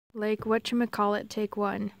Like whatchamacallit, take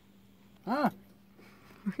one. Huh?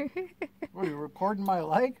 What, are you recording my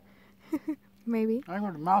leg? Maybe. I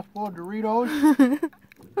got a mouthful of Doritos.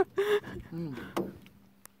 And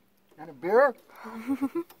a beer.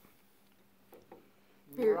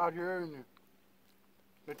 We're out here in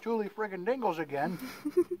the toolie friggin dingles again,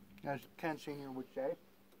 as Ken Sr. would say.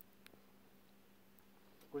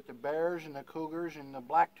 With the bears and the cougars and the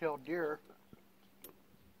black-tailed deer.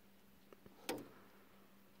 I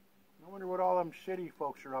wonder what all them city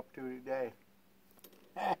folks are up to today.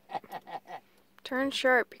 Turn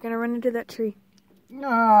sharp. You're gonna run into that tree.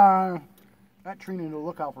 Nah, that tree needs to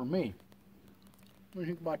look out for me. What do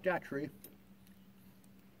you think about that tree?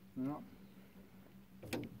 Yeah.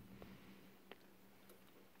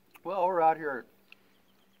 Well, we're out here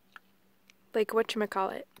Like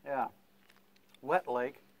whatchamacallit. yeah, wet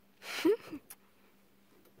lake.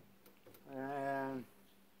 And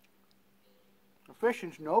the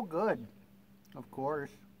fishing's no good, of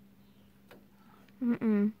course.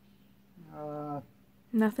 Mm-mm. Lots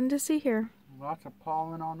Nothing to see here. of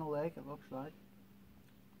pollen on the lake, it looks like.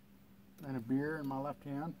 And a beer in my left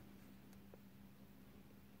hand.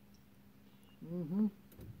 It's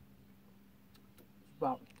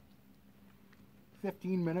about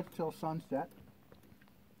 15 minutes till sunset.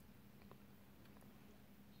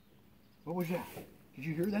 What was that? Did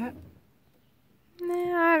you hear that?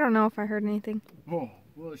 Nah, I don't know if I heard anything. Oh,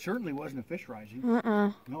 well, it certainly wasn't a fish rising.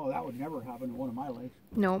 Uh-uh. No, that would never happen to one of my lakes.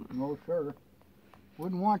 Nope. No, sir.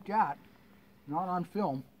 Wouldn't want that. Not on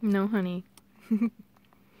film. No, honey.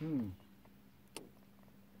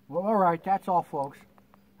 Well, all right. That's all, folks.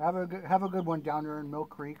 Have a good one down there in Mill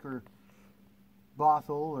Creek or Bothell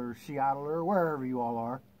or Seattle or wherever you all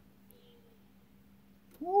are.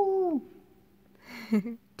 Woo!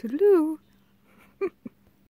 Toodaloo.